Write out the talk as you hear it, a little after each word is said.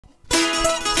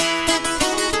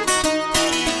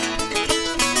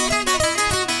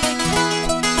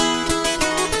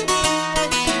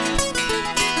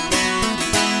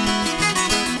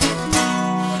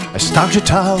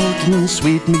Started out in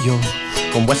sweet New York,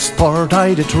 from Westport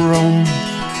I did roam,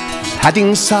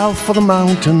 heading south for the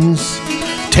mountains,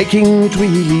 taking it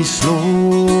really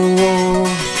slow.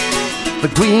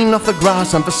 The green of the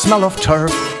grass and the smell of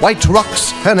turf, white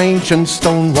rocks and ancient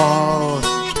stone walls,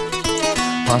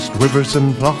 past rivers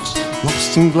and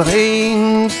lost in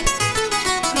glades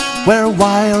where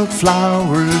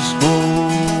wildflowers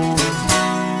grow.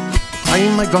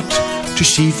 Time I got to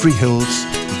Sheafree Hills,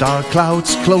 dark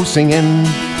clouds closing in,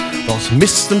 there's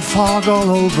mist and fog all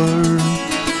over,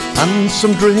 and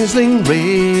some drizzling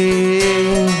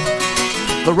rain.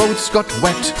 The roads got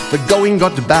wet, the going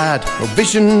got bad, no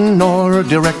vision nor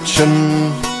direction.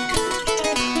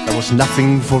 There was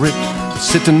nothing for it but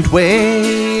sit and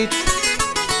wait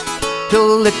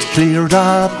till it cleared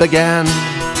up again.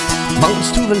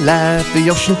 Mountains to the left, the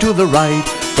ocean to the right,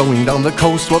 going down the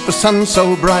coast with the sun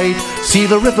so bright. See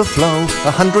the river flow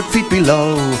 100 feet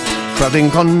below,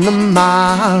 crowding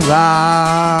Connemara.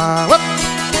 Whoop!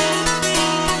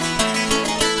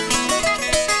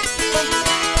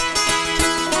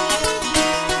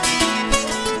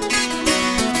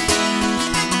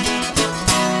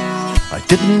 I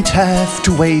didn't have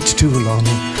to wait too long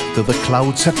till the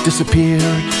clouds had disappeared.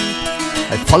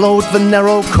 I followed the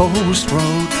narrow coast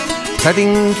road,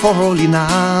 heading for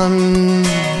Lahn.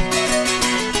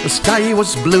 The sky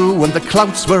was blue and the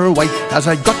clouds were white as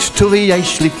I got to the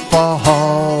Ashley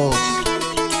Falls.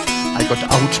 I got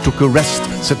out, took a rest,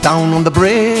 sat down on the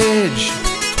bridge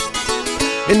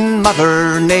in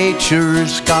Mother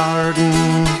Nature's garden.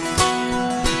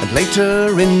 And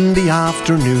later in the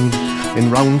afternoon, in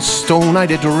Roundstone I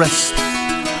did rest.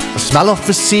 The smell of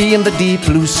the sea and the deep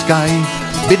blue sky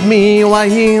bid me a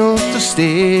while to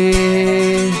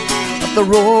stay. But the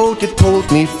road it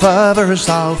pulled me further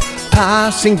south,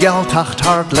 passing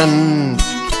Geltacht-Hartland.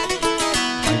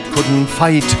 I couldn't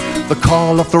fight the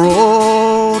call of the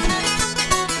road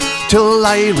till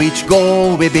I reached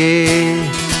Galway Bay.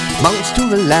 Mountains to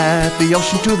the left, the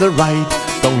ocean to the right,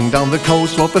 going down the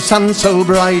coast with the sun so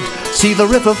bright. See the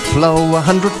river flow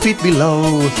 100 feet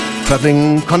below,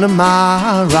 traveling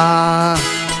Connemara.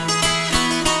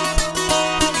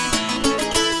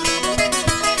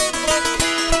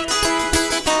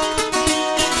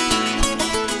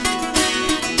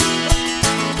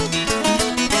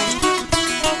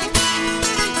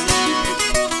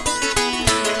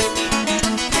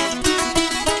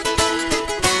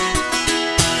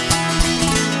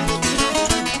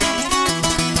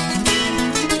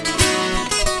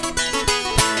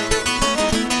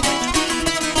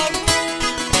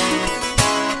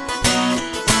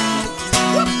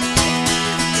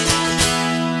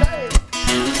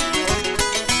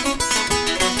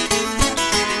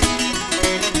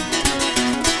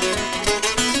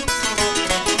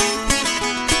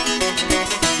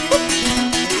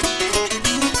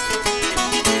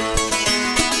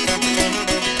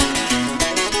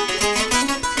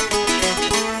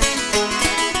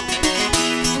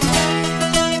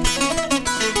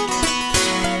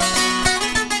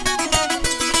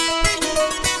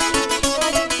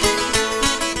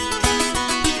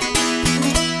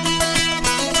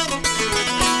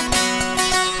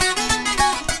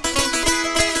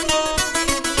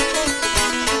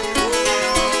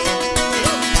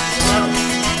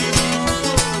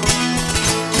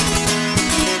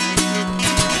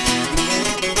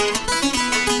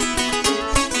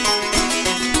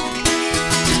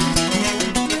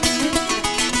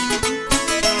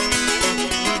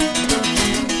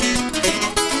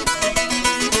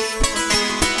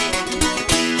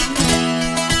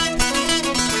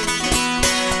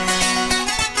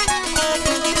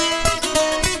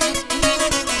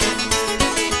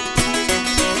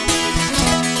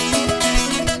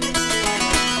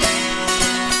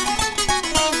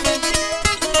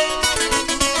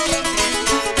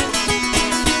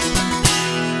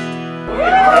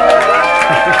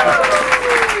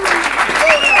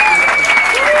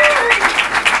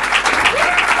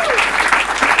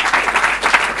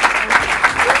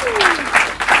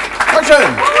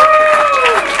 Schön.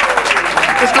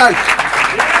 Bis gleich.